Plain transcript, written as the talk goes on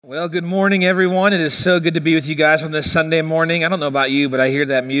Well, good morning, everyone. It is so good to be with you guys on this Sunday morning. I don't know about you, but I hear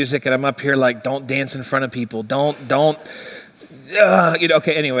that music and I'm up here like, don't dance in front of people.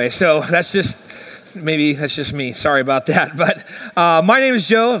 Okay, anyway, so maybe that's just me. Sorry about that. But my name is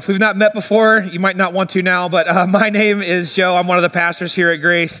Joe. If we've not met before, you might not want to now, but my name is Joe. I'm one of the pastors here at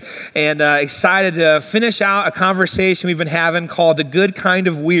Grace, and excited to finish out a conversation we've been having called The Good Kind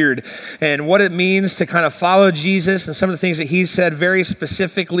of Weird, and what it means to kind of follow Jesus and some of the things that he said very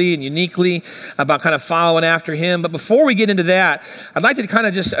specifically and uniquely about kind of following after him. But before we get into that, I'd like to kind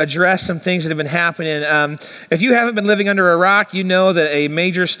of just address some things that have been happening. If you haven't been living under a rock, you know that a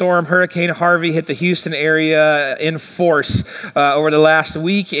major storm, Hurricane Harvey, hit the Houston area in force over the last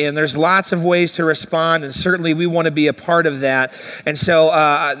week, and there's lots of ways to respond, and certainly we want to be a part of that. And so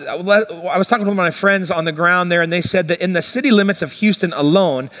I was talking to one of my friends on the ground there, and they said that in the city limits of Houston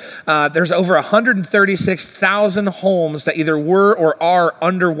alone, there's over 136,000 homes that either were or are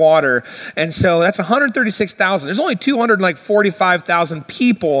underwater. And so that's 136,000. There's only 245,000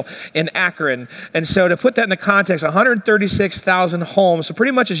 people in Akron. And so to put that in the context, 136,000 homes. So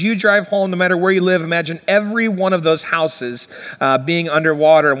pretty much as you drive home, no matter where you live, imagine every one of those houses being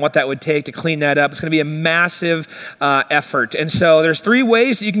underwater and what that would take to clean that up. It's going to be a massive effort. And so there's three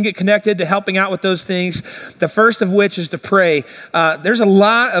ways that you can get connected to helping out with those things. The first of which is to pray. There's a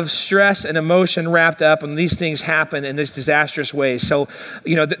lot of stress and emotion wrapped up when these things happen in this disastrous ways. So,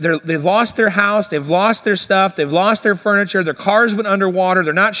 they've lost their house, they've lost their stuff, they've lost their furniture, their cars went underwater,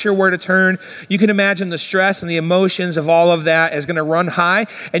 they're not sure where to turn. You can imagine the stress and the emotions of all of that is going to run high,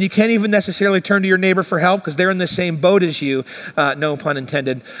 and you can't even necessarily turn to your neighbor for help because they're in the same boat as you. No pun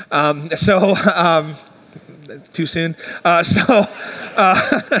intended. Too soon.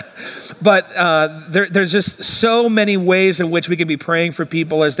 But there's just so many ways in which we can be praying for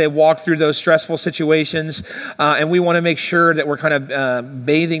people as they walk through those stressful situations, and we want to make sure that we're kind of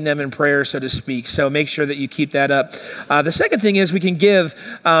bathing them in prayer, so to speak. So make sure that you keep that up. The second thing is we can give.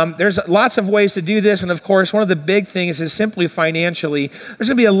 There's lots of ways to do this, and of course, one of the big things is simply financially. There's going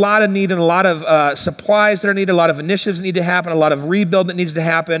to be a lot of need and a lot of supplies that are needed, a lot of initiatives that need to happen, a lot of rebuild that needs to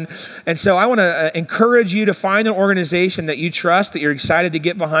happen. And so I want to encourage you to find an organization that you trust, that you're excited to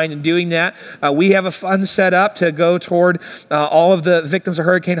get behind in doing that. We have a fund set up to go toward all of the victims of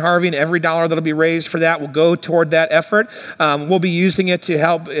Hurricane Harvey, and every dollar that'll be raised for that will go toward that effort. We'll be using it to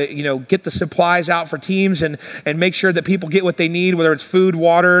help, get the supplies out for teams and make sure that people get what they need, whether it's food,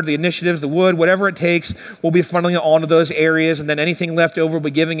 water, the initiatives, the wood, whatever it takes. We'll be funneling it onto those areas, and then anything left over, we'll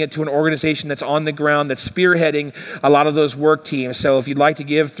be giving it to an organization that's on the ground, that's spearheading a lot of those work teams. So if you'd like to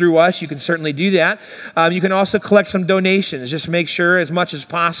give through us, you can certainly do that. You can also collect some donations. Just make sure as much as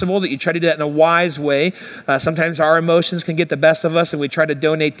possible that you try to do that in a wise way. Sometimes our emotions can get the best of us and we try to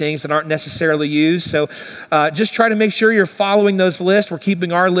donate things that aren't necessarily used. So just try to make sure you're following those lists. We're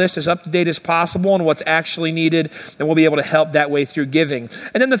keeping our list as up to date as possible on what's actually needed, and we'll be able to help that way through giving.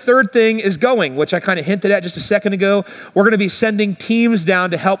 And then the third thing is going, which I kind of hinted at just a second ago. We're going to be sending teams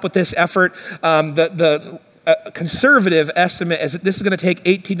down to help with this effort. A conservative estimate is that this is going to take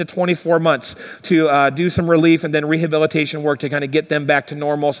 18 to 24 months to do some relief and then rehabilitation work to kind of get them back to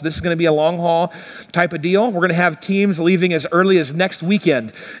normal. So this is going to be a long haul type of deal. We're going to have teams leaving as early as next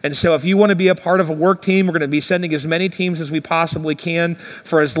weekend. And so if you want to be a part of a work team, we're going to be sending as many teams as we possibly can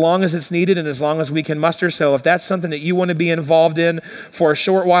for as long as it's needed and as long as we can muster. So if that's something that you want to be involved in for a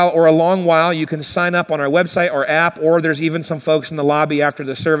short while or a long while, you can sign up on our website or app, or there's even some folks in the lobby after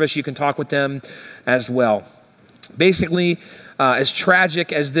the service. You can talk with them as well. Basically, as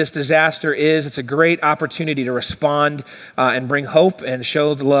tragic as this disaster is, it's a great opportunity to respond and bring hope and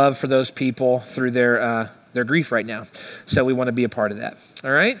show the love for those people through their grief right now. So we want to be a part of that.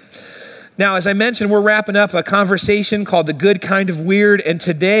 All right? Now, as I mentioned, we're wrapping up a conversation called The Good Kind of Weird, and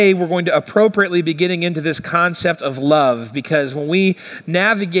today we're going to appropriately be getting into this concept of love, because when we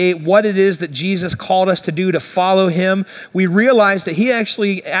navigate what it is that Jesus called us to do to follow him, we realize that he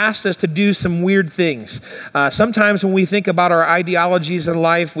actually asked us to do some weird things. Sometimes when we think about our ideologies in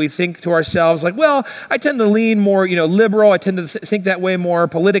life, we think to ourselves like, well, I tend to lean more, liberal. I tend to think that way more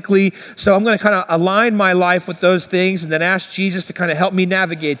politically, so I'm going to kind of align my life with those things and then ask Jesus to kind of help me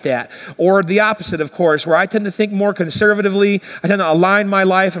navigate that. Or the opposite, of course, where I tend to think more conservatively. I tend to align my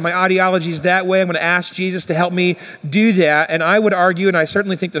life and my ideologies that way. I'm going to ask Jesus to help me do that. And I would argue, and I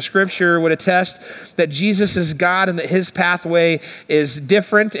certainly think the scripture would attest, that Jesus is God and that his pathway is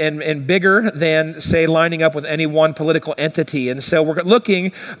different and bigger than, say, lining up with any one political entity. And so we're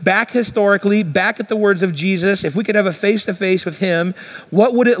looking back historically, back at the words of Jesus. If we could have a face-to-face with him,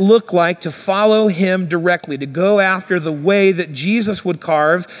 what would it look like to follow him directly, to go after the way that Jesus would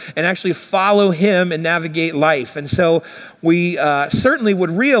carve and actually actually follow him and navigate life. And so we certainly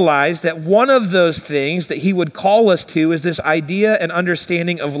would realize that one of those things that he would call us to is this idea and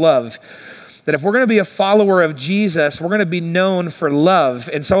understanding of love. That if we're going to be a follower of Jesus, we're going to be known for love.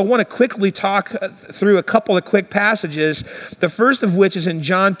 And so I want to quickly talk through a couple of quick passages, the first of which is in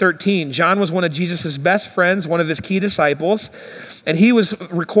John 13. John was one of Jesus' best friends, one of his key disciples, and he was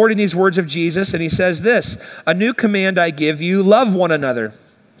recording these words of Jesus, and he says this, "A new command I give you, love one another.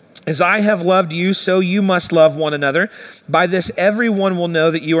 As I have loved you, so you must love one another. By this, everyone will know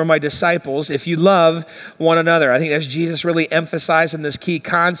that you are my disciples if you love one another." I think that's Jesus really emphasizing this key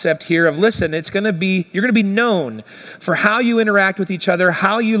concept here of, listen, you're going to be known for how you interact with each other,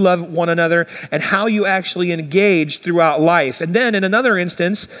 how you love one another, and how you actually engage throughout life. And then in another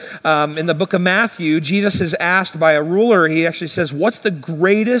instance, in the book of Matthew, Jesus is asked by a ruler, he actually says, what's the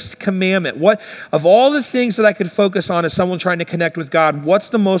greatest commandment? What, of all the things that I could focus on as someone trying to connect with God, what's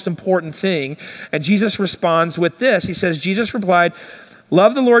the most important thing? And Jesus responds with this. He says, Jesus replied,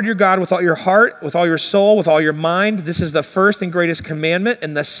 "Love the Lord your God with all your heart, with all your soul, with all your mind. This is the first and greatest commandment.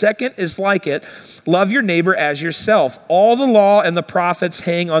 And the second is like it. Love your neighbor as yourself. All the law and the prophets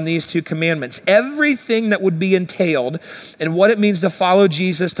hang on these two commandments." Everything that would be entailed and what it means to follow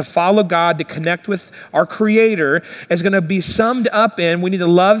Jesus, to follow God, to connect with our Creator is going to be summed up in we need to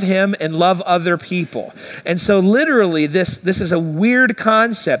love him and love other people. And so literally this is a weird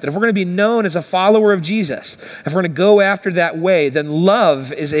concept. That if we're going to be known as a follower of Jesus, if we're going to go after that way, then love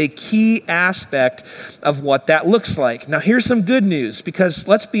is a key aspect of what that looks like. Now here's some good news, because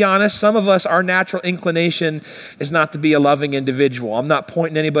let's be honest, some of us, our natural inclination is not to be a loving individual. I'm not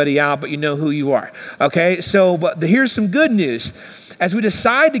pointing anybody out, but you know who you are. Okay, so but here's some good news. As we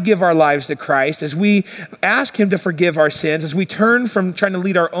decide to give our lives to Christ, as we ask him to forgive our sins, as we turn from trying to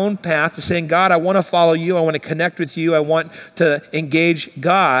lead our own path to saying, God, I want to follow you, I want to connect with you, I want to engage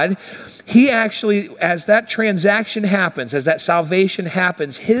God, he actually, as that transaction happens, as that salvation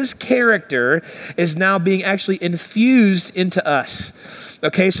happens, his character is now being actually infused into us.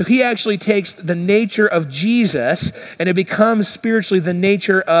 Okay, so he actually takes the nature of Jesus and it becomes spiritually the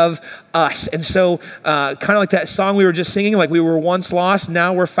nature of us. And so kind of like that song we were just singing, like we were once lost,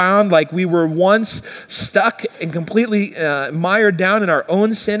 now we're found, like we were once stuck and completely mired down in our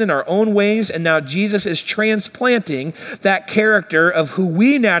own sin and our own ways, and now Jesus is transplanting that character of who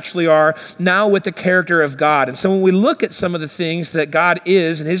we naturally are now with the character of God. And so when we look at some of the things that God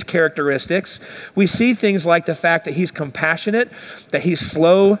is and his characteristics, we see things like the fact that he's compassionate, that he's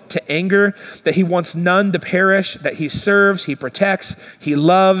slow to anger, that he wants none to perish, that he serves, he protects, he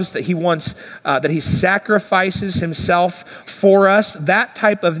loves, that he wants, that he sacrifices himself for us. That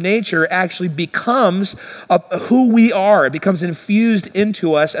type of nature actually becomes who we are. It becomes infused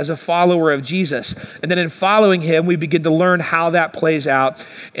into us as a follower of Jesus. And then in following him, we begin to learn how that plays out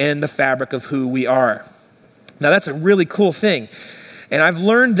in the fabric of who we are. Now that's a really cool thing. And I've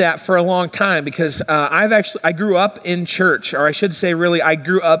learned that for a long time because I grew up in church, or I should say really, I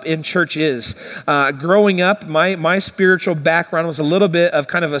grew up in churches. Growing up, my spiritual background was a little bit of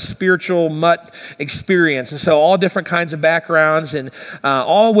kind of a spiritual mutt experience. And so all different kinds of backgrounds and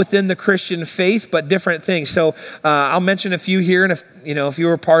all within the Christian faith, but different things. So I'll mention a few here, and if you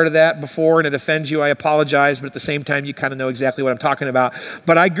were part of that before and it offends you, I apologize, but at the same time, you kind of know exactly what I'm talking about.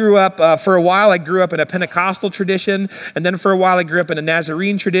 But I grew up, for a while, I grew up in a Pentecostal tradition, and then for a while, I grew up in a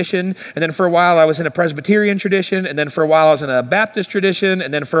Nazarene tradition, and then for a while, I was in a Presbyterian tradition, and then for a while, I was in a Baptist tradition,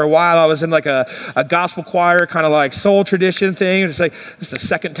 and then for a while, I was in like a gospel choir, kind of like soul tradition thing. It's like, this is the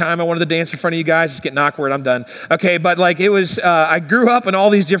second time I wanted to dance in front of you guys. It's getting awkward. I'm done. Okay, but like it was, I grew up in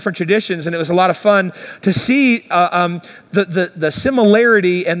all these different traditions, and it was a lot of fun to see the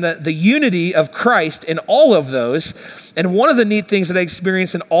similarity and the unity of Christ in all of those. And one of the neat things that I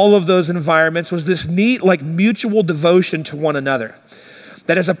experienced in all of those environments was this neat, like, mutual devotion to one another.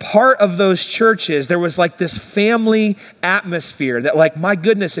 That as a part of those churches, there was like this family atmosphere that, like, my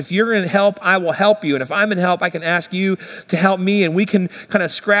goodness, if you're in help, I will help you. And if I'm in help, I can ask you to help me. And we can kind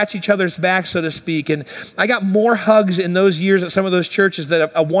of scratch each other's back, so to speak. And I got more hugs in those years at some of those churches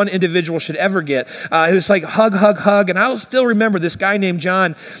that a one individual should ever get. It was like hug, hug, hug. And I'll still remember this guy named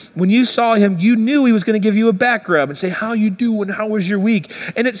John. When you saw him, you knew he was going to give you a back rub and say, how you doing? How was your week?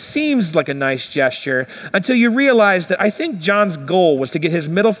 And it seems like a nice gesture until you realize that I think John's goal was to get his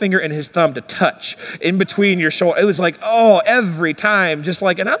middle finger and his thumb to touch in between your shoulder. It was like, every time, just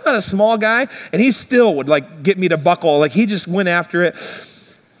like, and I'm not a small guy, and he still would like get me to buckle. Like he just went after it.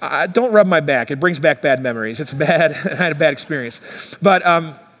 Don't rub my back. It brings back bad memories. It's bad. I had a bad experience. But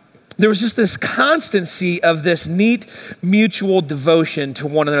there was just this constancy of this neat mutual devotion to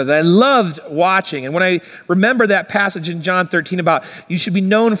one another that I loved watching. And when I remember that passage in John 13 about you should be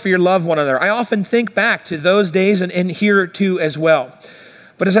known for your love one another, I often think back to those days and here too as well.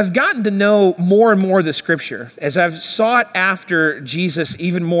 But as I've gotten to know more and more of the scripture, as I've sought after Jesus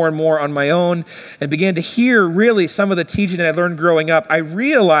even more and more on my own and began to hear really some of the teaching that I learned growing up, I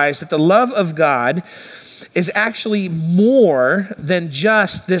realized that the love of God is actually more than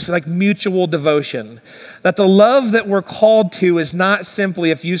just this like mutual devotion. That the love that we're called to is not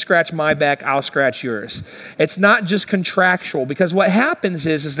simply if you scratch my back, I'll scratch yours. It's not just contractual, because what happens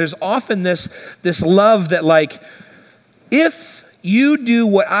is there's often this love that like, if you do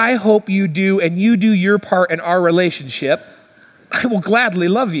what I hope you do and you do your part in our relationship, I will gladly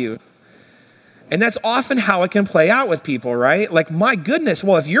love you. And that's often how it can play out with people, right? Like, my goodness,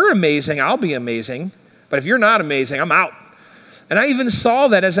 well, if you're amazing, I'll be amazing. But if you're not amazing, I'm out. And I even saw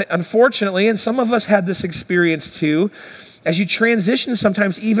that unfortunately, and some of us had this experience too, as you transition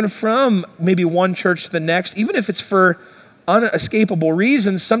sometimes even from maybe one church to the next, even if it's for unescapable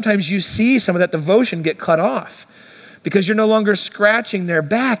reasons, sometimes you see some of that devotion get cut off because you're no longer scratching their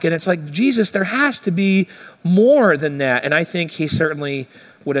back. And it's like, Jesus, there has to be more than that. And I think he certainly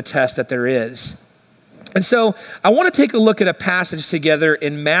would attest that there is. And so I want to take a look at a passage together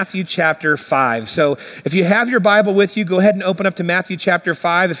in Matthew chapter 5. So if you have your Bible with you, go ahead and open up to Matthew chapter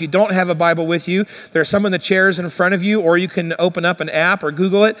 5. If you don't have a Bible with you, there are some in the chairs in front of you, or you can open up an app or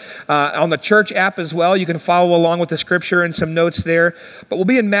Google it. On the church app as well, you can follow along with the scripture and some notes there. But we'll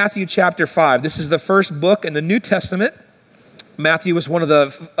be in Matthew chapter 5. This is the first book in the New Testament. Matthew was one of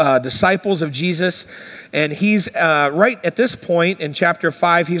the disciples of Jesus, and he's right at this point in chapter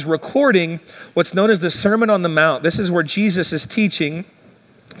 5, he's recording what's known as the Sermon on the Mount. This is where Jesus is teaching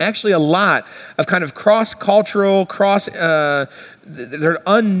actually a lot of kind of cross-cultural, they're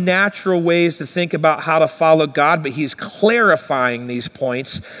unnatural ways to think about how to follow God, but he's clarifying these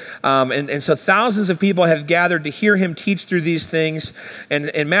points. And so thousands of people have gathered to hear him teach through these things. And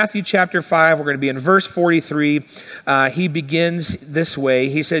in Matthew chapter 5, we're going to be in verse 43. He begins this way.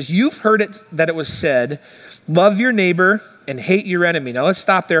 He says, "You've heard it that it was said, love your neighbor and hate your enemy." Now let's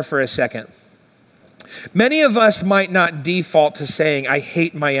stop there for a second. Many of us might not default to saying, "I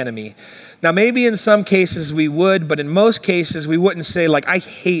hate my enemy." Now, maybe in some cases we would, but in most cases we wouldn't say, like, "I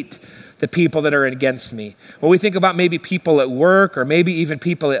hate the people that are against me." When we think about maybe people at work, or maybe even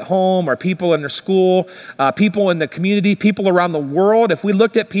people at home, or people in their school, people in the community, people around the world, if we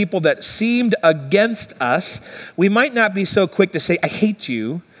looked at people that seemed against us, we might not be so quick to say, "I hate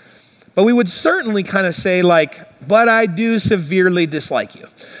you." But we would certainly kind of say, like, "But I do severely dislike you."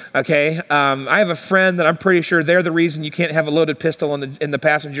 Okay? I have a friend that I'm pretty sure they're the reason you can't have a loaded pistol in the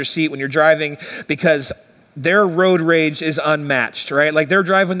passenger seat when you're driving, because their road rage is unmatched, right? Like, they're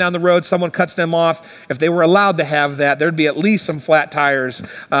driving down the road, someone cuts them off. If they were allowed to have that, there'd be at least some flat tires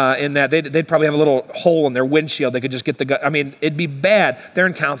in that. They'd probably have a little hole in their windshield. They could just get the gun. I mean, it'd be bad. They're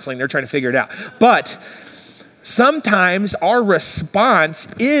in counseling. They're trying to figure it out. But sometimes our response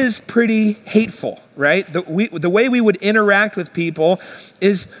is pretty hateful, right? The way we would interact with people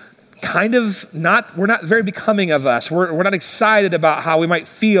is kind of we're not very becoming of us. We're not excited about how we might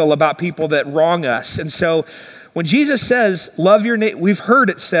feel about people that wrong us. And so when Jesus says, love your neighbor, we've heard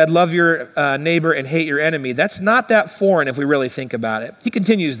it said, love your neighbor and hate your enemy. That's not that foreign if we really think about it. He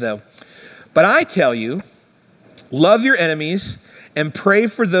continues though, "But I tell you, love your enemies and pray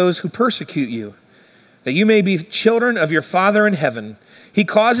for those who persecute you, that you may be children of your Father in heaven. He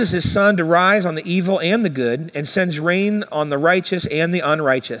causes his sun to rise on the evil and the good, and sends rain on the righteous and the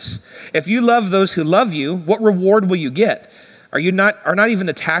unrighteous. If you love those who love you, what reward will you get? Are not even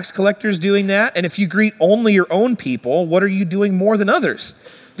the tax collectors doing that? And if you greet only your own people, what are you doing more than others?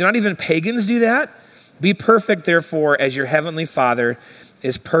 Do not even pagans do that? Be perfect, therefore, as your heavenly Father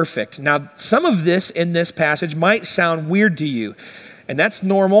is perfect." Now, some of this in this passage might sound weird to you. And that's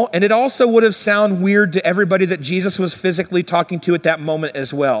normal. And it also would have sounded weird to everybody that Jesus was physically talking to at that moment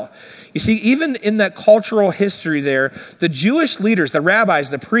as well. You see, even in that cultural history there, the Jewish leaders, the rabbis,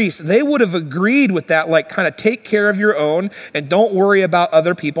 the priests, they would have agreed with that, like, kind of take care of your own and don't worry about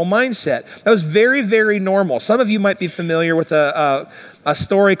other people mindset. That was very, very normal. Some of you might be familiar with a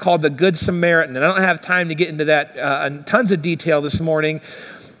story called the Good Samaritan. And I don't have time to get into that in tons of detail this morning.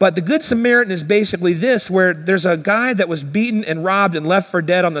 But the Good Samaritan is basically this, where there's a guy that was beaten and robbed and left for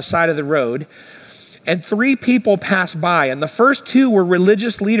dead on the side of the road, and 3 people passed by, and the first 2 were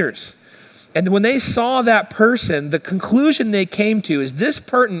religious leaders. And when they saw that person, the conclusion they came to is this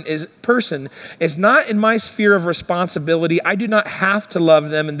person is not in my sphere of responsibility. I do not have to love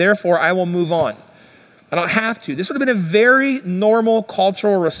them, and therefore I will move on. I don't have to. This would have been a very normal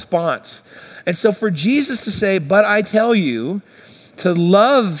cultural response. And so for Jesus to say, but I tell you to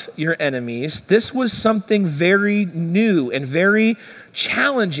love your enemies, this was something very new and very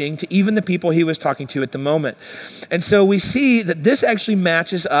challenging to even the people he was talking to at the moment. And so we see that this actually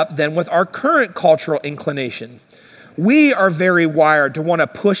matches up then with our current cultural inclination. We are very wired to want to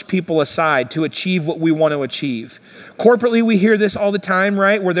push people aside to achieve what we want to achieve. Corporately, we hear this all the time,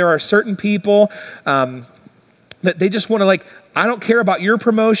 right? Where there are certain people that they just want to I don't care about your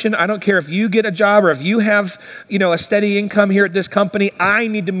promotion. I don't care if you get a job or if you have, a steady income here at this company. I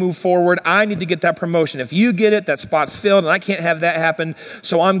need to move forward. I need to get that promotion. If you get it, that spot's filled and I can't have that happen.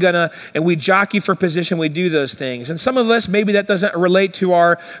 So I'm and we jockey for position. We do those things. And some of us, maybe that doesn't relate to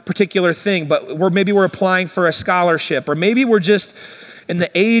our particular thing, but maybe we're applying for a scholarship, or maybe we're just in the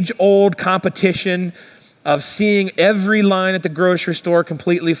age-old competition of seeing every line at the grocery store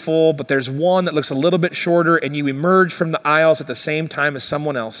completely full, but there's one that looks a little bit shorter, and you emerge from the aisles at the same time as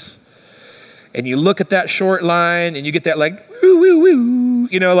someone else. And you look at that short line, and you get that woo, woo, woo,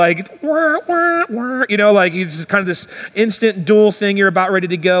 wah, wah, wah, it's just kind of this instant duel thing. You're about ready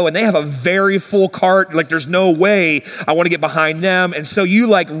to go, and they have a very full cart. There's no way I want to get behind them. And so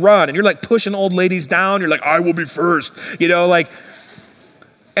you run, and you're pushing old ladies down. You're I will be first,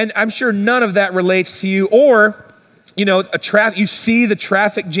 And I'm sure none of that relates to you. Or, you see the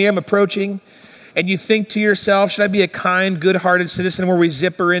traffic jam approaching, and you think to yourself, should I be a kind, good-hearted citizen where we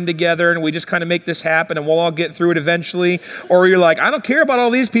zipper in together and we just kind of make this happen and we'll all get through it eventually? Or you're I don't care about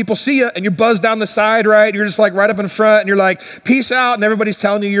all these people, see ya, and you're buzzed down the side, right? You're just right up in front, and you're peace out, and everybody's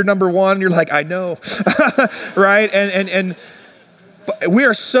telling you you're number one, and you're I know, right? And we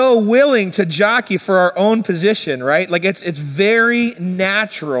are so willing to jockey for our own position, right? It's very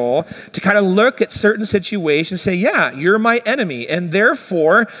natural to kind of look at certain situations and say, yeah, you're my enemy, and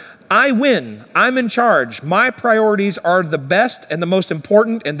therefore I win. I'm in charge. My priorities are the best and the most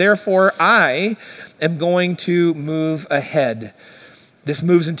important, and therefore I am going to move ahead. This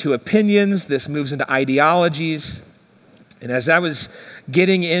moves into opinions. This moves into ideologies. And as I was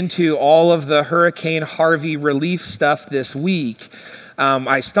getting into all of the Hurricane Harvey relief stuff this week,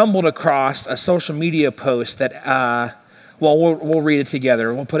 I stumbled across a social media post that, we'll read it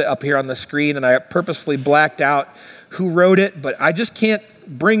together. We'll put it up here on the screen, and I purposefully blacked out who wrote it, but I just can't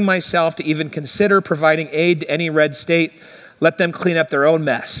bring myself to even consider providing aid to any red state. Let them clean up their own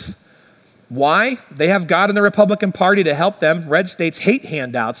mess. Why? They have God and the Republican Party to help them. Red states hate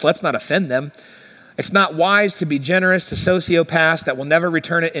handouts. Let's not offend them. It's not wise to be generous to sociopaths that will never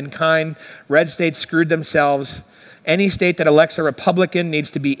return it in kind. Red states screwed themselves. Any state that elects a Republican needs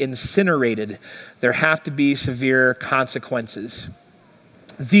to be incinerated. There have to be severe consequences.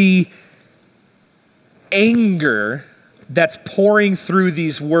 The anger that's pouring through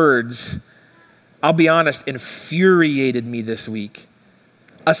these words, I'll be honest, infuriated me this week.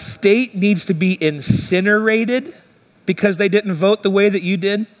 A state needs to be incinerated because they didn't vote the way that you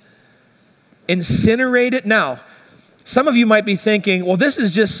did? Incinerate it? Now, some of you might be thinking, well, this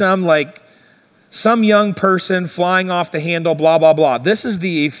is just some young person flying off the handle, blah, blah, blah. This is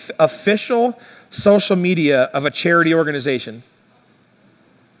the official social media of a charity organization.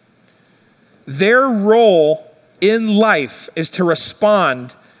 Their role in life is to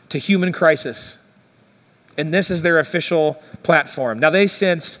respond to human crisis. And this is their official platform. Now, they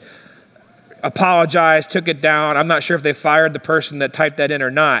since apologized, took it down. I'm not sure if they fired the person that typed that in or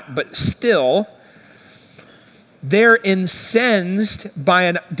not, but still, they're incensed by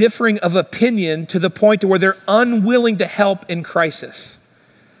a differing of opinion to the point to where they're unwilling to help in crisis.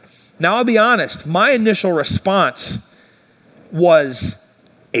 Now, I'll be honest, my initial response was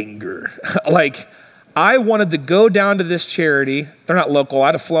anger. I wanted to go down to this charity. They're not local.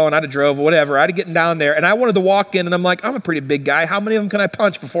 I'd have flown, I'd have drove, whatever. I'd have gotten down there, and I wanted to walk in, and I'm I'm a pretty big guy. How many of them can I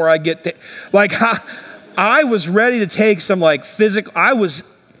punch before I get to... I was ready to take some physical... I was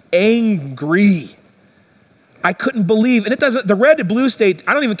angry. I couldn't believe, and the red and blue state,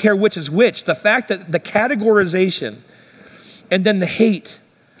 I don't even care which is which. The fact that the categorization and then the hate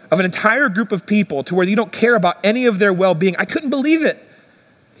of an entire group of people to where you don't care about any of their well-being, I couldn't believe it.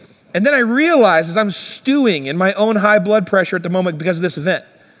 And then I realized as I'm stewing in my own high blood pressure at the moment because of this event,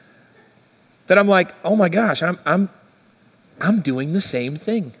 that I'm oh my gosh, I'm doing the same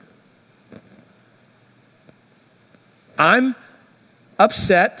thing. I'm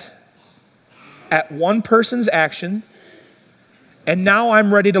upset at one person's action, and now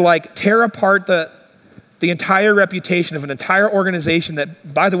I'm ready to tear apart the entire reputation of an entire organization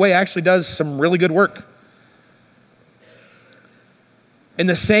that, by the way, actually does some really good work. In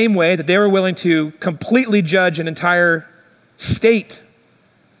the same way that they were willing to completely judge an entire state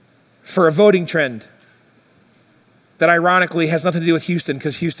for a voting trend that ironically has nothing to do with Houston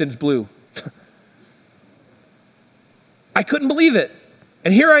because Houston's blue. I couldn't believe it.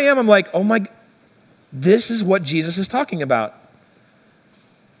 And here I am, I'm like, oh my, this is what Jesus is talking about.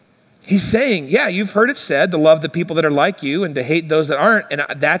 He's saying, yeah, you've heard it said to love the people that are like you and to hate those that aren't. And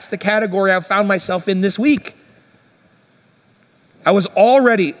that's the category I've found myself in this week. I was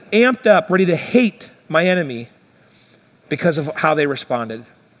already amped up, ready to hate my enemy because of how they responded.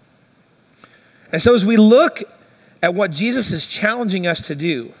 And so as we look at what Jesus is challenging us to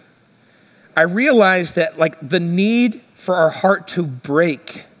do, I realize that like the need for our heart to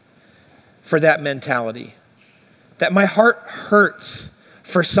break for that mentality, that my heart hurts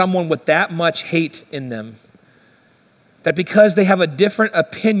for someone with that much hate in them, that because they have a different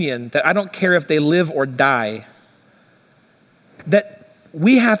opinion, that I don't care if they live or die, that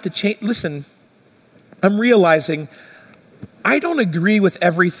we have to change. Listen, I'm realizing I don't agree with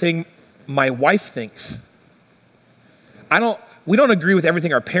everything my wife thinks. We don't agree with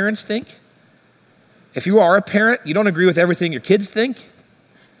everything our parents think. If you are a parent, you don't agree with everything your kids think.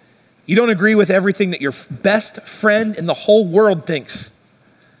 You don't agree with everything that your best friend in the whole world thinks.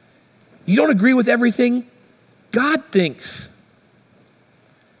 You don't agree with everything God thinks.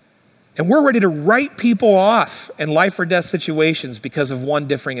 And we're ready to write people off in life or death situations because of one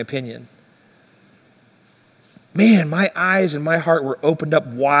differing opinion. Man, my eyes and my heart were opened up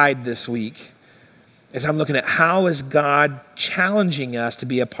wide this week as I'm looking at how is God challenging us to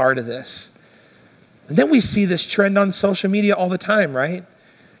be a part of this. And then we see this trend on social media all the time, right?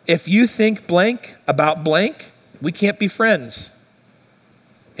 If you think blank about blank, we can't be friends.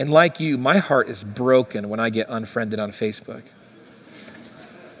 And like you, my heart is broken when I get unfriended on Facebook.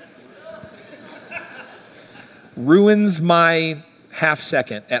 Ruins my half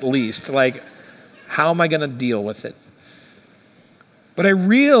second at least. Like, how am I going to deal with it? But I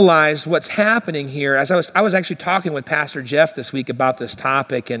realized what's happening here as I was actually talking with Pastor Jeff this week about this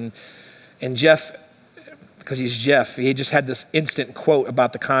topic, and Jeff, because he's Jeff, he just had this instant quote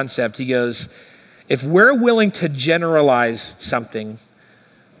about the concept. He goes, if we're willing to generalize something,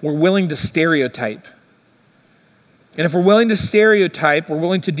 we're willing to stereotype. And if we're willing to stereotype, we're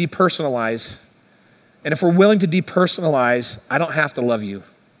willing to depersonalize. And if we're willing to depersonalize, I don't have to love you.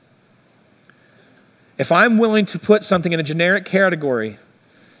 If I'm willing to put something in a generic category,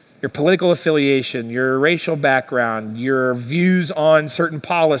 your political affiliation, your racial background, your views on certain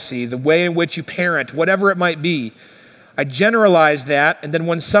policy, the way in which you parent, whatever it might be, I generalize that, and then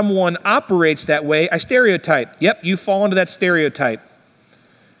when someone operates that way, I stereotype. Yep, you fall into that stereotype.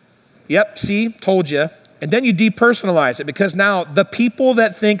 Yep, see, told you. And then you depersonalize it, because now the people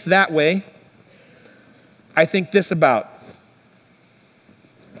that think that way, I think this about.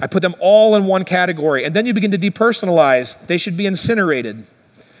 I put them all in one category. And then you begin to depersonalize. They should be incinerated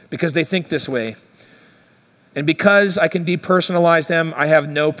because they think this way. And because I can depersonalize them, I have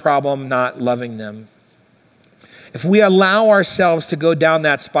no problem not loving them. If we allow ourselves to go down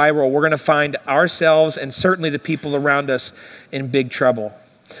that spiral, we're going to find ourselves and certainly the people around us in big trouble.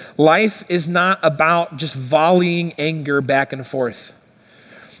 Life is not about just volleying anger back and forth.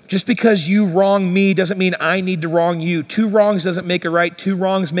 Just because you wrong me doesn't mean I need to wrong you. Two wrongs doesn't make a right. Two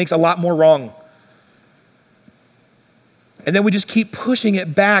wrongs makes a lot more wrong. And then we just keep pushing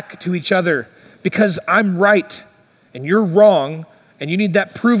it back to each other because I'm right and you're wrong and you need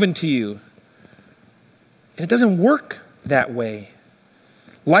that proven to you. And it doesn't work that way.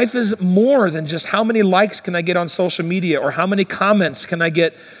 Life is more than just how many likes can I get on social media or how many comments can I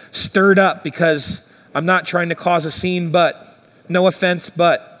get stirred up because I'm not trying to cause a scene, but no offense,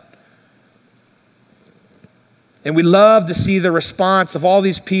 but. And we love to see the response of all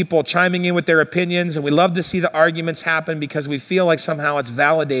these people chiming in with their opinions, and we love to see the arguments happen because we feel like somehow it's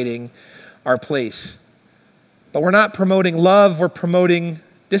validating our place. But we're not promoting love, we're promoting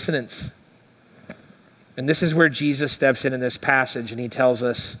dissonance. And this is where Jesus steps in this passage, and he tells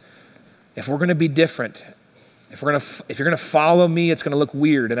us, if we're going to be different, if you're going to follow me, it's going to look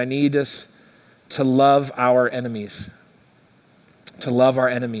weird, and I need us to love our enemies. To love our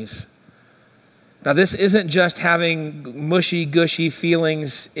enemies. Now, this isn't just having mushy, gushy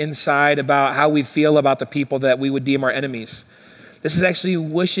feelings inside about how we feel about the people that we would deem our enemies. This is actually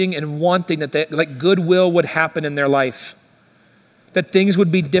wishing and wanting that goodwill would happen in their life, that things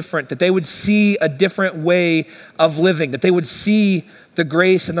would be different, that they would see a different way of living, that they would see the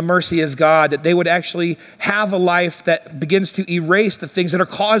grace and the mercy of God, that they would actually have a life that begins to erase the things that are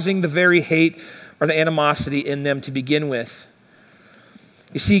causing the very hate or the animosity in them to begin with.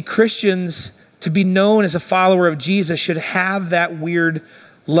 You see, Christians, to be known as a follower of Jesus, should have that weird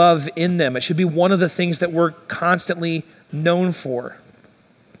love in them. It should be one of the things that we're constantly known for.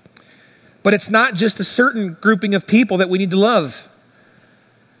 But it's not just a certain grouping of people that we need to love.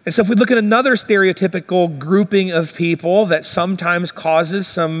 And so if we look at another stereotypical grouping of people that sometimes causes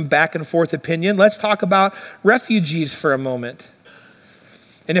some back and forth opinion, let's talk about refugees for a moment.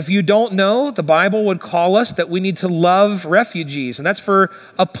 And if you don't know, the Bible would call us that we need to love refugees. And that's for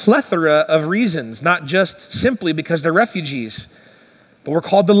a plethora of reasons, not just simply because they're refugees. But we're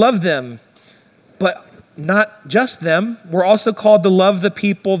called to love them. But not just them, we're also called to love the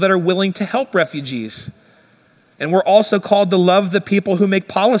people that are willing to help refugees. And we're also called to love the people who make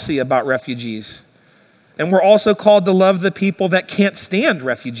policy about refugees. And we're also called to love the people that can't stand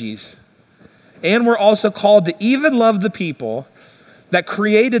refugees. And we're also called to even love the people that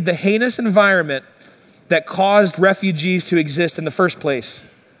created the heinous environment that caused refugees to exist in the first place.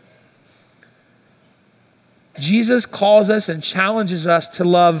 Jesus calls us and challenges us to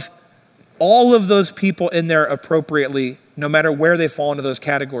love all of those people in there appropriately, no matter where they fall into those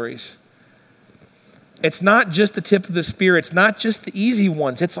categories. It's not just the tip of the spear. It's not just the easy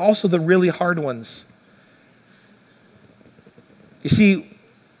ones. It's also the really hard ones. You see,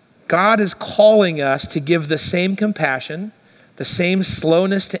 God is calling us to give the same compassion, the same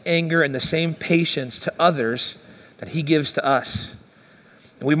slowness to anger, and the same patience to others that he gives to us.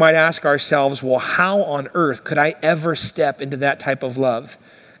 And we might ask ourselves, well, how on earth could I ever step into that type of love?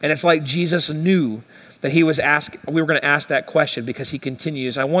 And it's like Jesus knew that we were going to ask that question, because he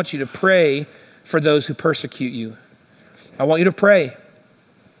continues, I want you to pray for those who persecute you. I want you to pray.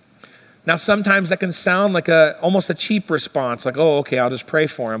 Now, sometimes that can sound like almost a cheap response, like, oh, okay, I'll just pray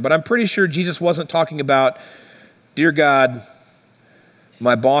for him. But I'm pretty sure Jesus wasn't talking about, dear God,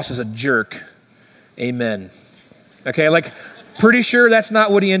 my boss is a jerk. Amen. Okay, like, pretty sure that's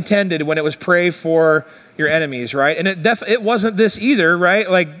not what he intended when it was pray for your enemies, right? And it wasn't this either, right?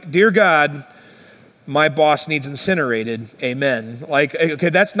 Like, dear God, my boss needs incinerated. Amen. Like, okay,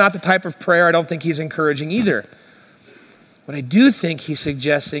 that's not the type of prayer I don't think he's encouraging either. What I do think he's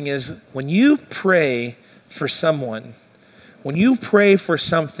suggesting is when you pray for someone, when you pray for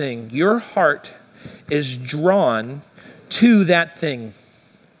something, your heart is drawn to that thing.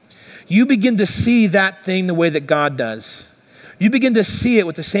 You begin to see that thing the way that God does. You begin to see it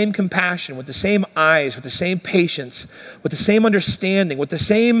with the same compassion, with the same eyes, with the same patience, with the same understanding, with the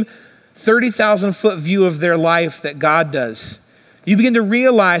same 30,000-foot view of their life that God does. You begin to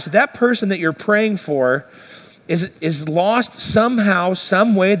realize that person that you're praying for is lost somehow,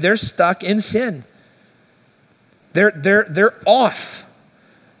 some way. They're stuck in sin. They're off.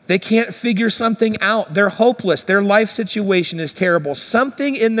 They can't figure something out. They're hopeless. Their life situation is terrible.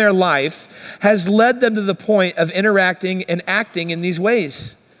 Something in their life has led them to the point of interacting and acting in these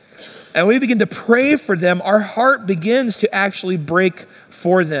ways. And when we begin to pray for them, our heart begins to actually break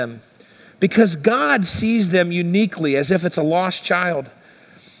for them, because God sees them uniquely as if it's a lost child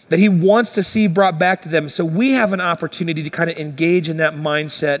that he wants to see brought back to them. So we have an opportunity to kind of engage in that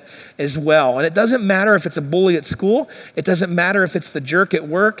mindset as well. And it doesn't matter if it's a bully at school. It doesn't matter if it's the jerk at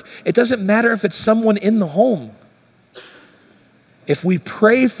work. It doesn't matter if it's someone in the home. If we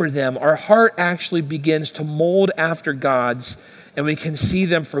pray for them, our heart actually begins to mold after God's, and we can see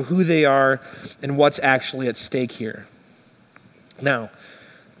them for who they are and what's actually at stake here. Now,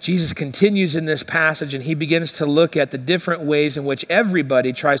 Jesus continues in this passage, and he begins to look at the different ways in which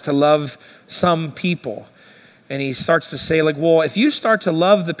everybody tries to love some people. And he starts to say, like, well, if you start to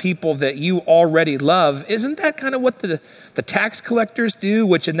love the people that you already love, isn't that kind of what the tax collectors do?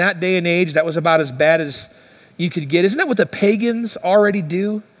 Which in that day and age, that was about as bad as you could get. Isn't that what the pagans already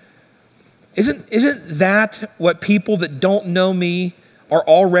do? Isn't that what people that don't know me are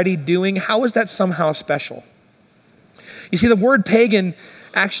already doing? How is that somehow special? You see, the word pagan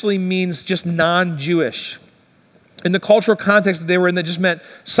actually means just non-Jewish. In the cultural context that they were in, that just meant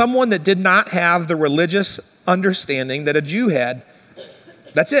someone that did not have the religious understanding that a Jew had.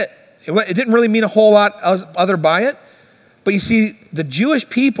 That's it. It didn't really mean a whole lot other by it. But you see, the Jewish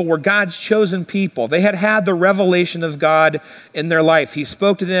people were God's chosen people. They had had the revelation of God in their life. He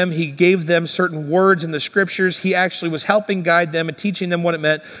spoke to them. He gave them certain words in the scriptures. He actually was helping guide them and teaching them what it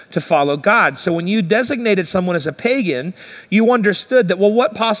meant to follow God. So when you designated someone as a pagan, you understood that, well,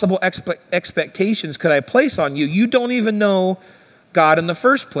 what possible expectations could I place on you? You don't even know God in the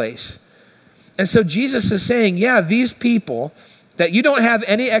first place. And so Jesus is saying, yeah, these people that you don't have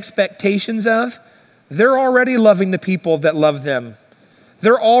any expectations of, they're already loving the people that love them.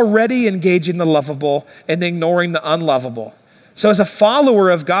 They're already engaging the lovable and ignoring the unlovable. So as a follower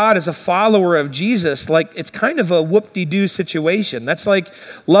of God, as a follower of Jesus, like, it's kind of a whoop-de-doo situation. That's like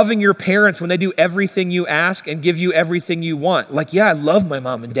loving your parents when they do everything you ask and give you everything you want. Like, yeah, I love my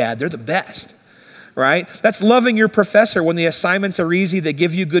mom and dad. They're the best. right? That's loving your professor when the assignments are easy, they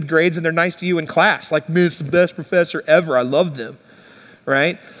give you good grades, and they're nice to you in class. Like, man, it's the best professor ever. I love them,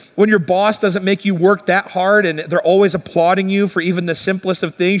 right? When your boss doesn't make you work that hard and they're always applauding you for even the simplest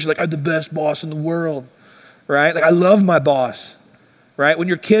of things, you're like, I'm the best boss in the world, right? Like, I love my boss, right? When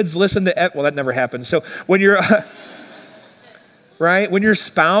your kids listen to, well, that never happens. So when you're, right? When your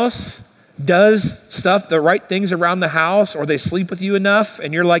spouse does stuff, the right things around the house, or they sleep with you enough,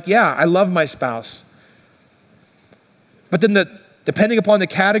 and you're like, yeah, I love my spouse. But then depending upon the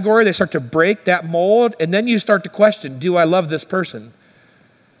category, they start to break that mold, and then you start to question, do I love this person?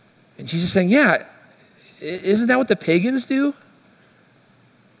 And Jesus is saying, yeah, isn't that what the pagans do?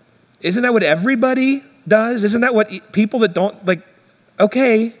 Isn't that what everybody does? Isn't that what people that don't, like,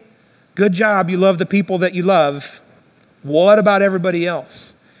 okay, good job, you love the people that you love. What about everybody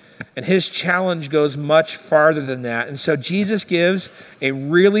else? And his challenge goes much farther than that. And so Jesus gives a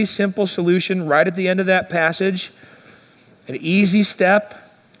really simple solution right at the end of that passage, an easy step.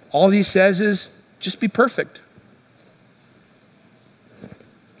 All he says is, just be perfect.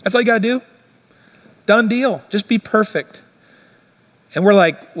 That's all you got to do. Done deal. Just be perfect. And we're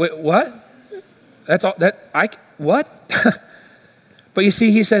like, wait, what? That's all what? But you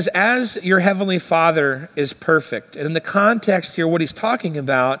see, he says, as your heavenly Father is perfect. And in the context here, what he's talking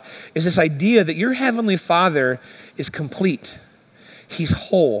about is this idea that your heavenly Father is complete. He's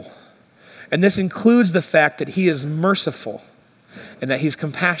whole. And this includes the fact that he is merciful, and that he's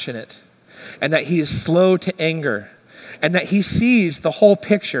compassionate, and that he is slow to anger, and that he sees the whole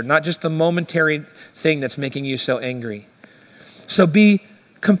picture, not just the momentary thing that's making you so angry. So be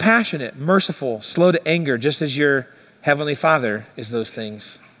compassionate, merciful, slow to anger, just as your Heavenly Father is those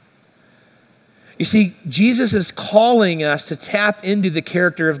things. You see, Jesus is calling us to tap into the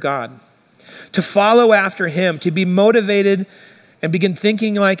character of God, to follow after him, to be motivated and begin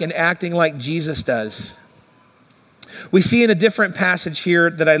thinking like and acting like Jesus does. We see in a different passage here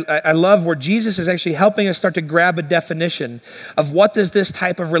that I love, where Jesus is actually helping us start to grab a definition of what does this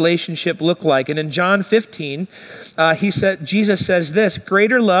type of relationship look like. And in John 15, Jesus says this,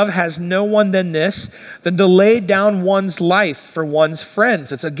 greater love has no one than this, than to lay down one's life for one's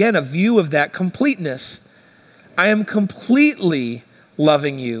friends. It's again a view of that completeness. I am completely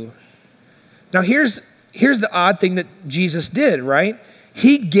loving you. Now here's the odd thing that Jesus did, right?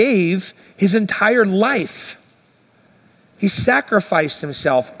 He gave his entire life. He sacrificed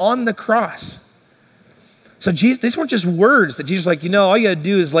himself on the cross. So these weren't just words that Jesus was like, all you got to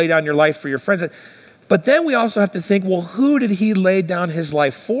do is lay down your life for your friends. But then we also have to think, well, who did he lay down his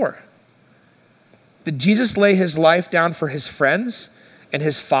life for? Did Jesus lay his life down for his friends and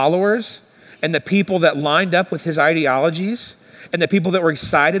his followers and the people that lined up with his ideologies and the people that were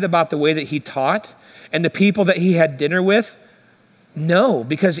excited about the way that he taught and the people that he had dinner with? No,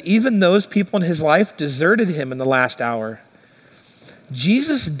 because even those people in his life deserted him in the last hour.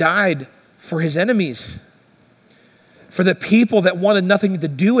 Jesus died for his enemies, for the people that wanted nothing to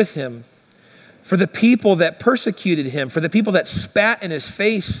do with him, for the people that persecuted him, for the people that spat in his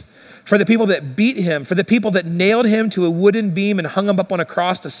face, for the people that beat him, for the people that nailed him to a wooden beam and hung him up on a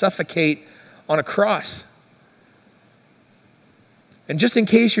cross to suffocate on a cross. And just in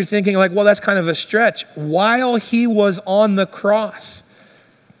case you're thinking like, well, that's kind of a stretch, while he was on the cross,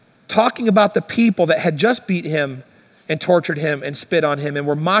 talking about the people that had just beat him and tortured him and spit on him and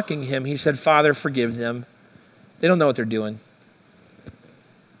were mocking him, he said, Father, forgive them. They don't know what they're doing.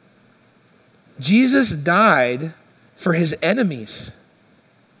 Jesus died for his enemies.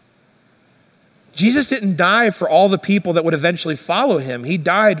 Jesus didn't die for all the people that would eventually follow him. He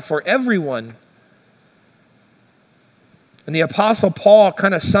died for everyone. And the Apostle Paul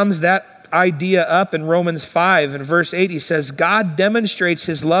kind of sums that idea up in Romans 5 and verse 8. He says, God demonstrates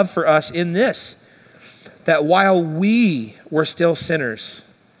his love for us in this, that while we were still sinners,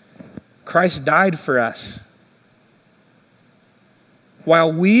 Christ died for us.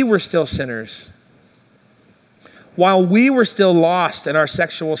 While we were still sinners, while we were still lost in our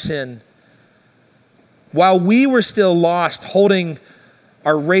sexual sin, while we were still lost holding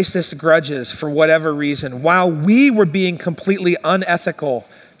our racist grudges for whatever reason, while we were being completely unethical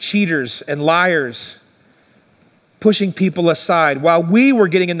cheaters and liars, pushing people aside, while we were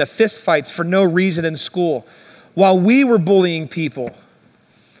getting into fistfights for no reason in school, while we were bullying people,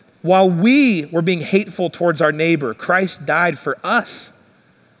 while we were being hateful towards our neighbor, Christ died for us.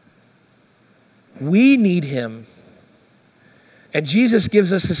 We need him. And Jesus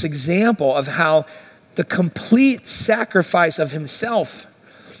gives us this example of how the complete sacrifice of himself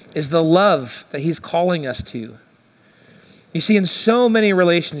is the love that he's calling us to. You see, in so many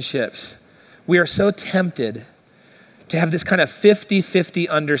relationships, we are so tempted to have this kind of 50-50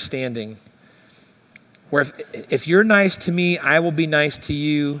 understanding. where if you're nice to me, I will be nice to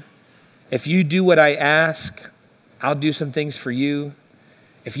you. If you do what I ask, I'll do some things for you.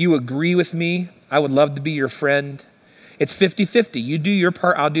 If you agree with me, I would love to be your friend. It's 50-50. You do your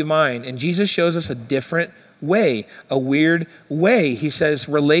part, I'll do mine. And Jesus shows us a different way, a weird way. He says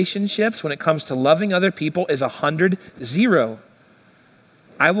relationships, when it comes to loving other people, is 100-0.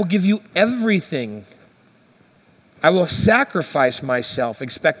 I will give you everything. I will sacrifice myself,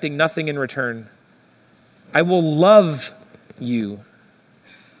 expecting nothing in return. I will love you.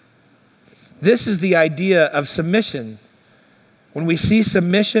 This is the idea of submission. When we see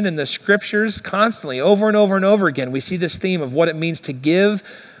submission in the scriptures constantly, over and over and over again, we see this theme of what it means to give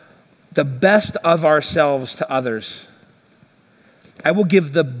the best of ourselves to others. I will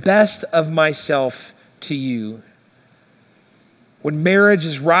give the best of myself to you. When marriage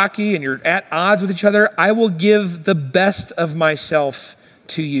is rocky and you're at odds with each other, I will give the best of myself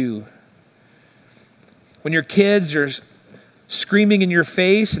to you. When your kids are screaming in your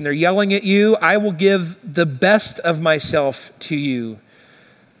face and they're yelling at you, I will give the best of myself to you.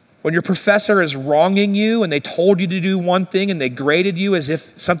 When your professor is wronging you and they told you to do one thing and they graded you as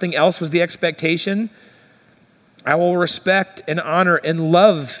if something else was the expectation, I will respect and honor and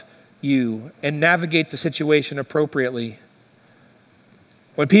love you and navigate the situation appropriately.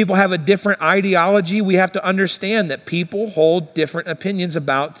 When people have a different ideology, we have to understand that people hold different opinions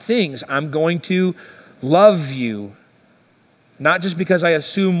about things. I'm going to love you. Not just because I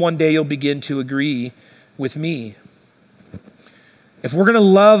assume one day you'll begin to agree with me. If we're going to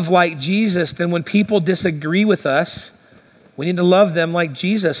love like Jesus, then when people disagree with us, we need to love them like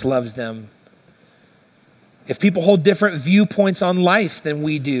Jesus loves them. If people hold different viewpoints on life than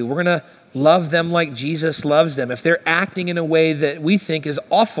we do, we're going to love them like Jesus loves them. If they're acting in a way that we think is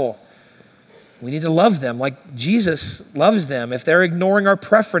awful, we need to love them like Jesus loves them. If they're ignoring our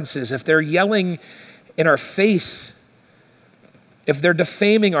preferences, if they're yelling in our face, if they're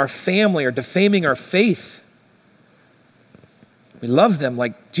defaming our family or defaming our faith, we love them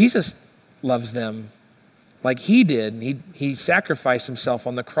like Jesus loves them, like he did. He sacrificed himself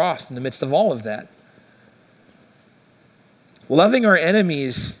on the cross in the midst of all of that. Loving our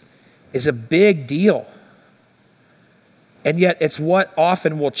enemies is a big deal. And yet it's what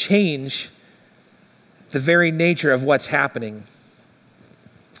often will change the very nature of what's happening.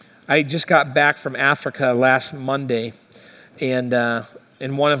 I just got back from Africa last Monday. And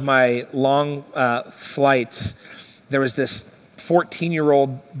in one of my long flights, there was this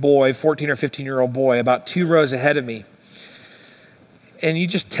 14-year-old boy, 14 or 15-year-old boy, about 2 rows ahead of me. And you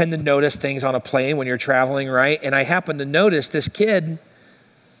just tend to notice things on a plane when you're traveling, right? And I happened to notice this kid,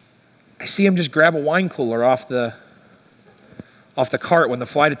 I see him just grab a wine cooler off the cart when the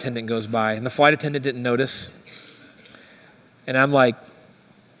flight attendant goes by. And the flight attendant didn't notice. And I'm like,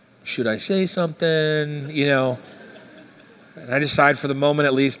 should I say something? You know? And I decide for the moment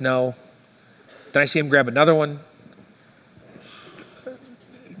at least, no. Then I see him grab another one.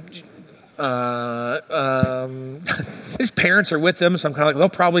 His parents are with them, so I'm kind of like, they'll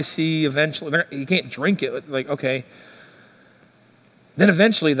probably see eventually. You can't drink it. Like, okay. Then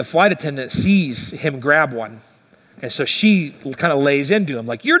eventually the flight attendant sees him grab one. And so she kind of lays into him,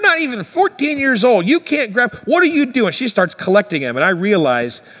 like, you're not even 14 years old. You can't grab. What are you doing? She starts collecting him. And I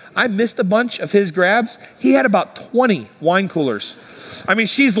realize I missed a bunch of his grabs. He had about 20 wine coolers. I mean,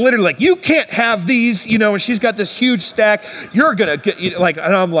 she's literally like, you can't have these, you know, and she's got this huge stack. You're going to get, like,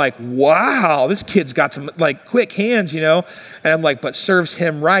 and I'm like, wow, this kid's got some, like, quick hands, you know. And I'm like, but serves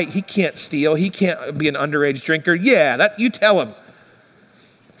him right. He can't steal. He can't be an underage drinker. Yeah, that you tell him.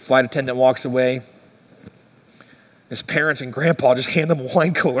 Flight attendant walks away. His parents and grandpa just hand him a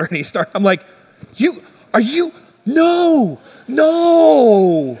wine cooler, and I'm like, no.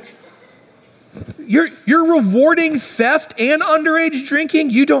 You're rewarding theft and underage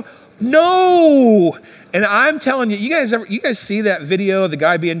drinking? You don't, no. And I'm telling you, you guys see that video of the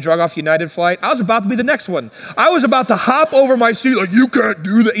guy being drug off United flight? I was about to be the next one. I was about to hop over my seat like, you can't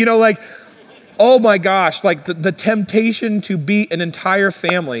do that. You know, like, oh my gosh, like the temptation to beat an entire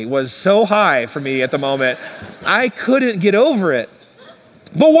family was so high for me at the moment. I couldn't get over it.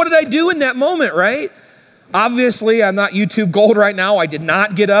 But what did I do in that moment, right? Obviously, I'm not YouTube gold right now. I did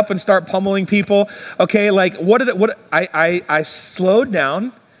not get up and start pummeling people. Okay, like I slowed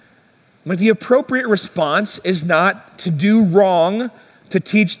down. But the appropriate response is not to do wrong, to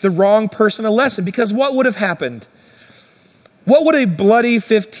teach the wrong person a lesson, because what would have happened? What would a bloody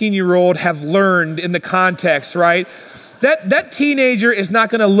 15-year-old have learned in the context, right? That teenager is not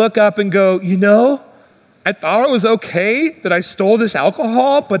going to look up and go, you know, I thought it was okay that I stole this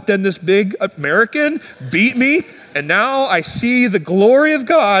alcohol, but then this big American beat me, and now I see the glory of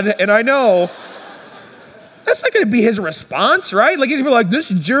God, and I know That's not going to be his response, right? Like, he's going to be like, this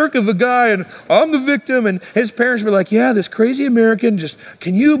jerk of a guy, and I'm the victim. And his parents will be like, yeah, this crazy American, just,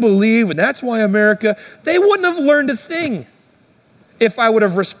 can you believe? And that's why America. They wouldn't have learned a thing if I would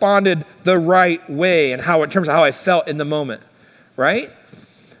have responded the right way and in terms of how I felt in the moment, right?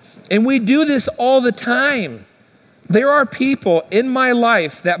 And we do this all the time. There are people in my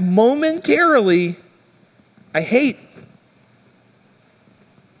life that momentarily I hate.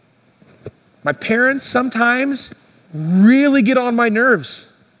 My parents sometimes really get on my nerves.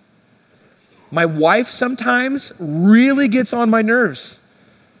 My wife sometimes really gets on my nerves.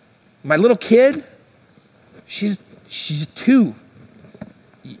 My little kid, she's 2.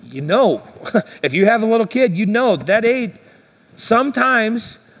 You know, if you have a little kid, you know that age.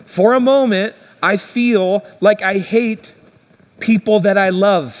 Sometimes, for a moment, I feel like I hate people that I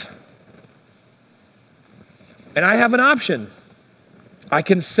love. And I have an option. I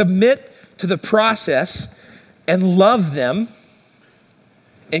can submit to the process and love them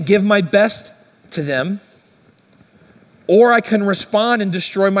and give my best to them, or I can respond and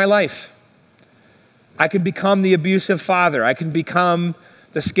destroy my life. I can become the abusive father. I can become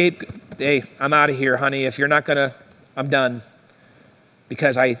the scapegoat. Hey, I'm out of here, honey. If you're not gonna, I'm done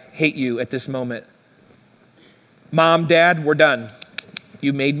because I hate you at this moment. Mom, Dad, we're done.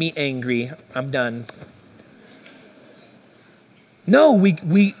 You made me angry. I'm done. No,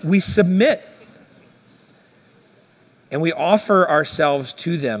 we submit and we offer ourselves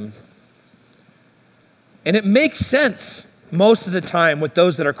to them. And it makes sense most of the time with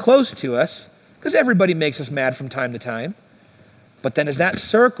those that are close to us, because everybody makes us mad from time to time. But then as that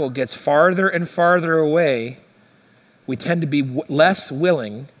circle gets farther and farther away, we tend to be less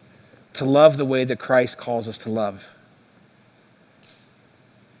willing to love the way that Christ calls us to love.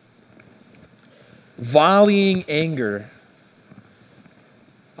 Volleying anger,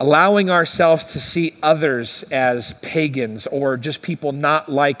 allowing ourselves to see others as pagans or just people not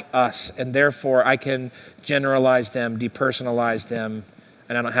like us, and therefore I can generalize them, depersonalize them,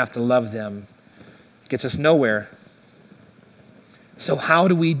 and I don't have to love them, gets us nowhere. So how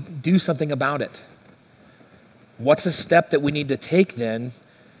do we do something about it? What's a step that we need to take then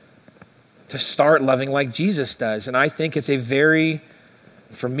to start loving like Jesus does? And I think it's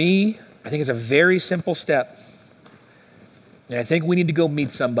for me, I think it's a very simple step. And I think we need to go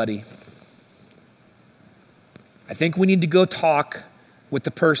meet somebody. I think we need to go talk with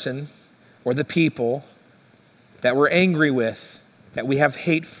the person or the people that we're angry with, that we have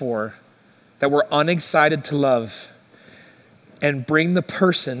hate for, that we're unexcited to love, and bring the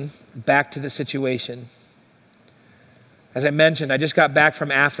person back to the situation. As I mentioned, I just got back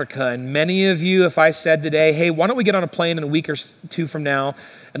from Africa, and many of you, if I said today, hey, why don't we get on a plane in a week or 2 from now,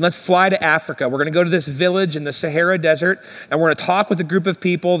 and let's fly to Africa. We're going to go to this village in the Sahara Desert, and we're going to talk with a group of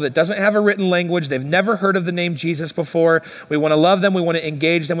people that doesn't have a written language. They've never heard of the name Jesus before. We want to love them. We want to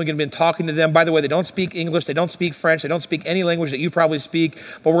engage them. We're going to be talking to them. By the way, they don't speak English. They don't speak French. They don't speak any language that you probably speak,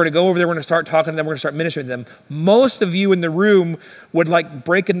 but we're going to go over there. We're going to start talking to them. We're going to start ministering to them. Most of you in the room would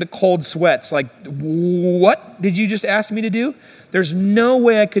break into cold sweats. Like, what did you just ask me to do? There's no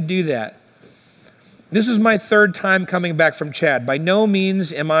way I could do that. This is my 3rd time coming back from Chad. By no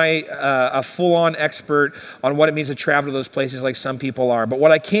means am I a full-on expert on what it means to travel to those places like some people are. But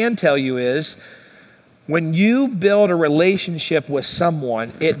what I can tell you is when you build a relationship with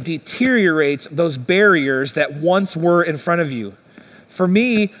someone, it deteriorates those barriers that once were in front of you. For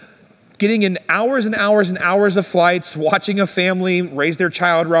me, getting in hours and hours and hours of flights, watching a family raise their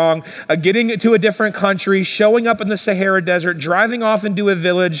child wrong, getting to a different country, showing up in the Sahara Desert, driving off into a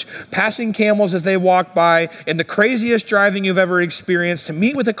village, passing camels as they walk by, in the craziest driving you've ever experienced, to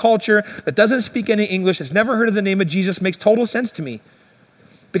meet with a culture that doesn't speak any English, has never heard of the name of Jesus, makes total sense to me.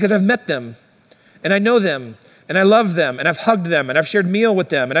 Because I've met them, and I know them, and I love them, and I've hugged them, and I've shared meal with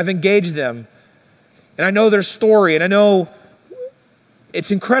them, and I've engaged them, and I know their story, and I know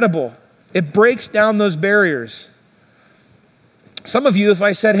it's incredible. It breaks down those barriers. Some of you, if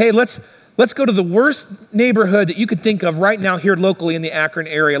I said, hey, let's go to the worst neighborhood that you could think of right now here locally in the Akron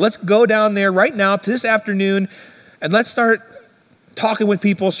area. Let's go down there right now to this afternoon and let's start talking with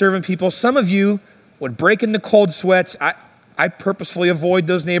people, serving people. Some of you would break into cold sweats. I purposefully avoid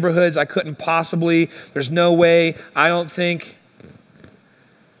those neighborhoods. I couldn't possibly. There's no way. I don't think.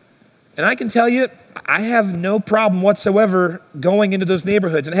 And I can tell you, I have no problem whatsoever going into those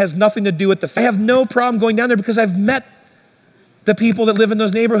neighborhoods. And it has nothing to do with I have no problem going down there because I've met the people that live in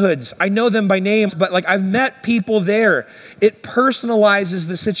those neighborhoods. I know them by names, but I've met people there. It personalizes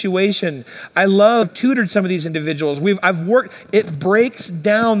the situation. I tutored some of these individuals. I've worked, it breaks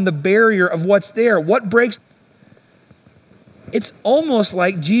down the barrier of what's there. It's almost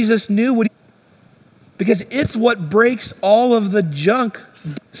like Jesus knew because it's what breaks all of the junk.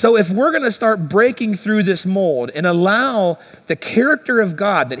 So if we're going to start breaking through this mold and allow the character of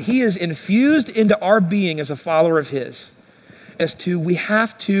God that he is infused into our being as a follower of his, we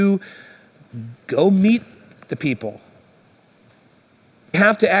have to go meet the people. We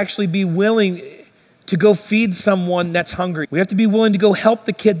have to actually be willing to go feed someone that's hungry. We have to be willing to go help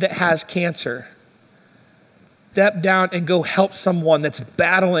the kid that has cancer. Step down and go help someone that's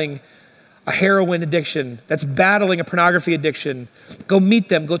battling a heroin addiction, that's battling a pornography addiction. Go meet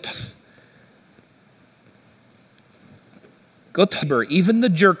them. Go even the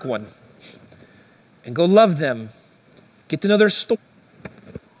jerk one, and go love them. Get to know their story.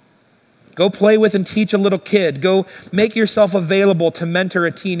 Go play with and teach a little kid. Go make yourself available to mentor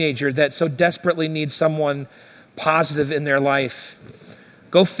a teenager that so desperately needs someone positive in their life.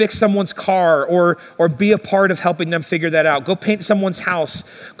 Go fix someone's car or be a part of helping them figure that out. Go paint someone's house.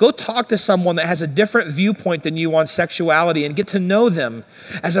 Go talk to someone that has a different viewpoint than you on sexuality and get to know them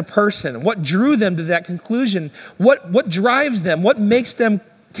as a person. What drew them to that conclusion? What drives them? What makes them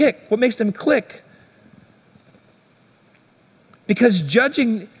tick? What makes them click? Because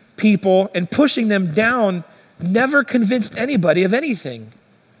judging people and pushing them down never convinced anybody of anything.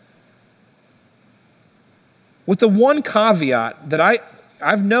 With the one caveat that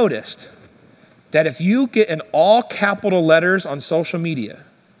I've noticed that if you get in all capital letters on social media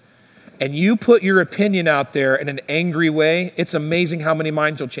and you put your opinion out there in an angry way, it's amazing how many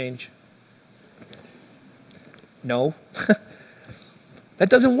minds will change. No, that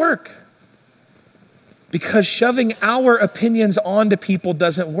doesn't work. Because shoving our opinions onto people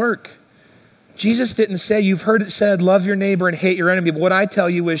doesn't work. Jesus didn't say, you've heard it said, love your neighbor and hate your enemy. But what I tell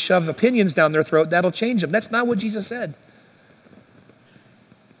you is shove opinions down their throat, that'll change them. That's not what Jesus said.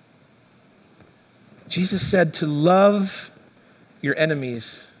 Jesus said to love your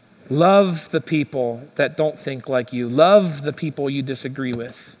enemies. Love the people that don't think like you. Love the people you disagree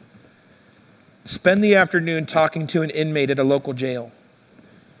with. Spend the afternoon talking to an inmate at a local jail.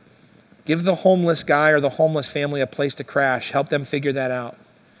 Give the homeless guy or the homeless family a place to crash. Help them figure that out.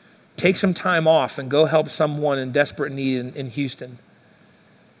 Take some time off and go help someone in desperate need in Houston.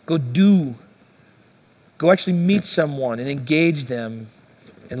 Go actually meet someone and engage them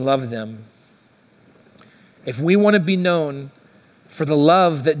and love them. If we want to be known for the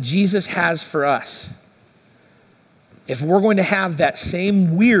love that Jesus has for us, if we're going to have that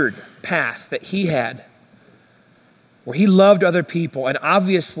same weird path that he had, where he loved other people, and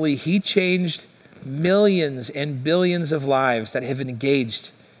obviously he changed millions and billions of lives that have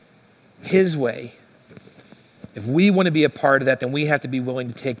engaged his way. If we want to be a part of that, then we have to be willing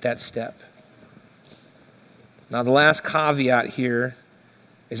to take that step. Now, the last caveat here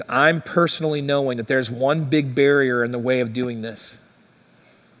is I'm personally knowing that there's one big barrier in the way of doing this,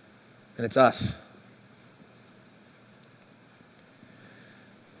 and it's us.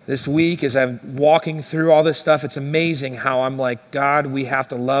 This week, as I'm walking through all this stuff, it's amazing how I'm like, God, we have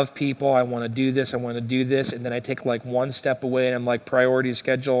to love people. I want to do this. I want to do this. And then I take like one step away and I'm like, priority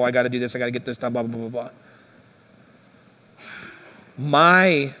schedule. I got to do this. I got to get this done, blah, blah, blah, blah.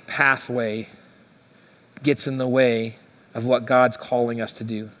 My pathway gets in the way of what God's calling us to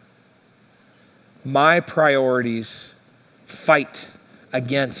do. My priorities fight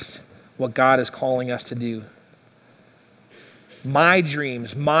against what God is calling us to do. My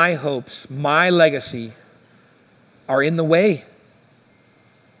dreams, my hopes, my legacy are in the way.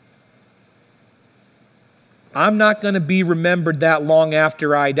 I'm not going to be remembered that long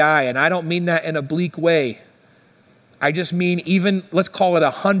after I die, and I don't mean that in a bleak way. I just mean even, let's call it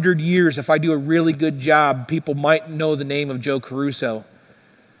 100 years, if I do a really good job, people might know the name of Joe Caruso.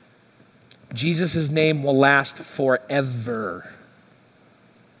 Jesus' name will last forever.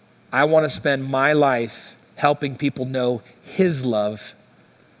 I want to spend my life helping people know his love,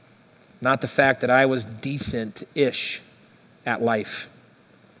 not the fact that I was decent-ish at life.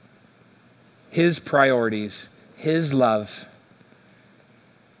 His priorities, his love,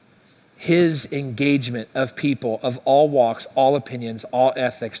 his engagement of people of all walks, all opinions, all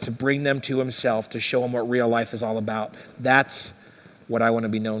ethics, to bring them to himself, to show them what real life is all about. That's what I want to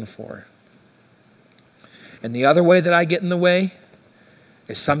be known for. And the other way that I get in the way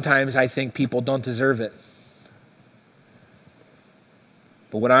is sometimes I think people don't deserve it.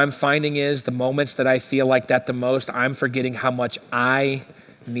 But what I'm finding is the moments that I feel like that the most, I'm forgetting how much I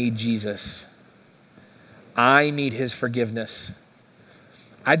need Jesus. I need his forgiveness.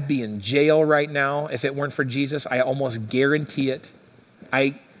 I'd be in jail right now if it weren't for Jesus. I almost guarantee it.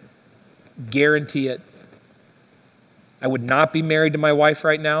 I guarantee it. I would not be married to my wife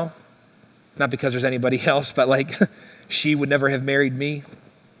right now. Not because there's anybody else, but like she would never have married me.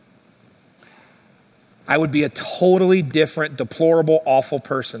 I would be a totally different, deplorable, awful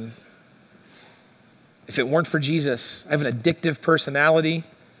person if it weren't for Jesus. I have an addictive personality.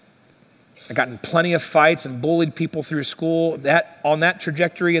 I've gotten plenty of fights and bullied people through school. On that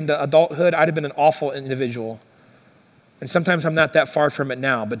trajectory into adulthood, I'd have been an awful individual. And sometimes I'm not that far from it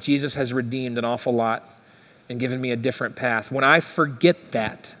now, but Jesus has redeemed an awful lot and given me a different path. When I forget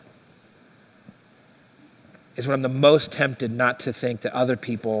that, is when I'm the most tempted not to think that other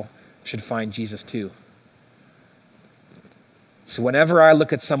people should find Jesus too. So whenever I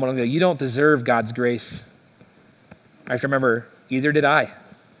look at someone and go, you don't deserve God's grace, I have to remember, either did I.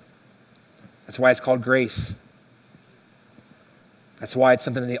 That's why it's called grace. That's why it's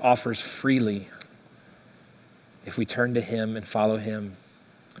something that he offers freely if we turn to him and follow him.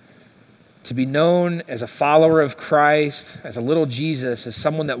 To be known as a follower of Christ, as a little Jesus, as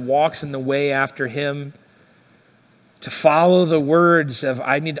someone that walks in the way after him, to follow the words of,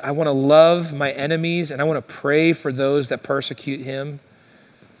 I want to love my enemies and I want to pray for those that persecute him.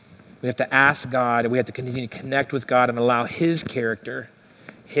 We have to ask God, and we have to continue to connect with God and allow his character,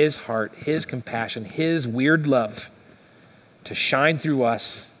 his heart, his compassion, his weird love to shine through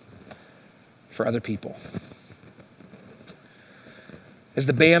us for other people. As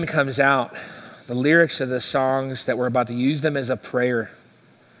the band comes out, the lyrics of the songs that we're about to use them as a prayer.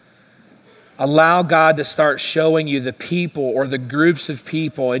 Allow God to start showing you the people or the groups of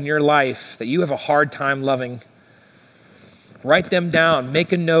people in your life that you have a hard time loving. Write them down,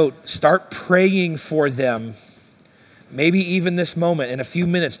 make a note, start praying for them. Maybe even this moment, in a few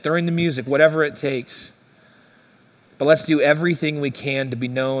minutes, during the music, whatever it takes. But let's do everything we can to be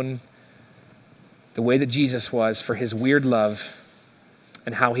known the way that Jesus was for his weird love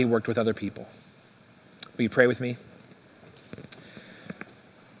and how he worked with other people. Will you pray with me?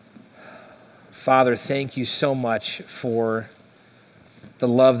 Father, thank you so much for the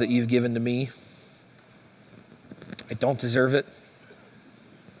love that you've given to me. I don't deserve it.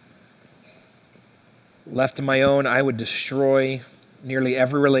 Left to my own, I would destroy nearly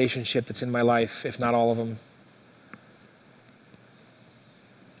every relationship that's in my life, if not all of them.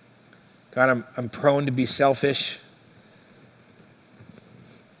 God, I'm prone to be selfish.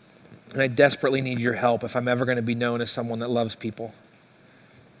 And I desperately need your help if I'm ever going to be known as someone that loves people.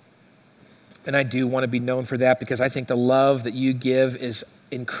 And I do want to be known for that because I think the love that you give is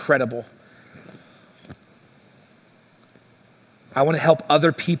incredible. I want to help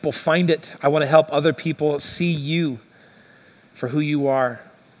other people find it. I want to help other people see you for who you are.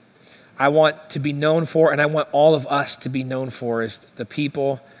 I want to be known for, and I want all of us to be known for as the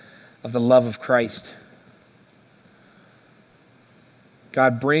people of the love of Christ.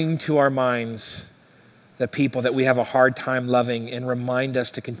 God, bring to our minds the people that we have a hard time loving and remind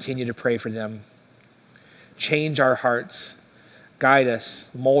us to continue to pray for them. Change our hearts, guide us,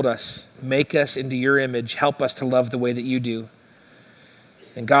 mold us, make us into your image, help us to love the way that you do.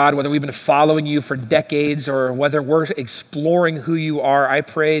 And God, whether we've been following you for decades or whether we're exploring who you are, I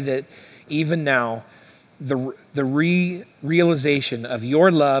pray that even now, the realization of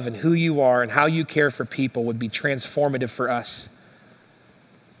your love and who you are and how you care for people would be transformative for us.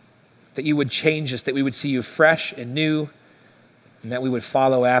 That you would change us, that we would see you fresh and new, and that we would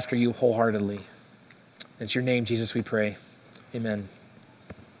follow after you wholeheartedly. In your name, Jesus, we pray. Amen.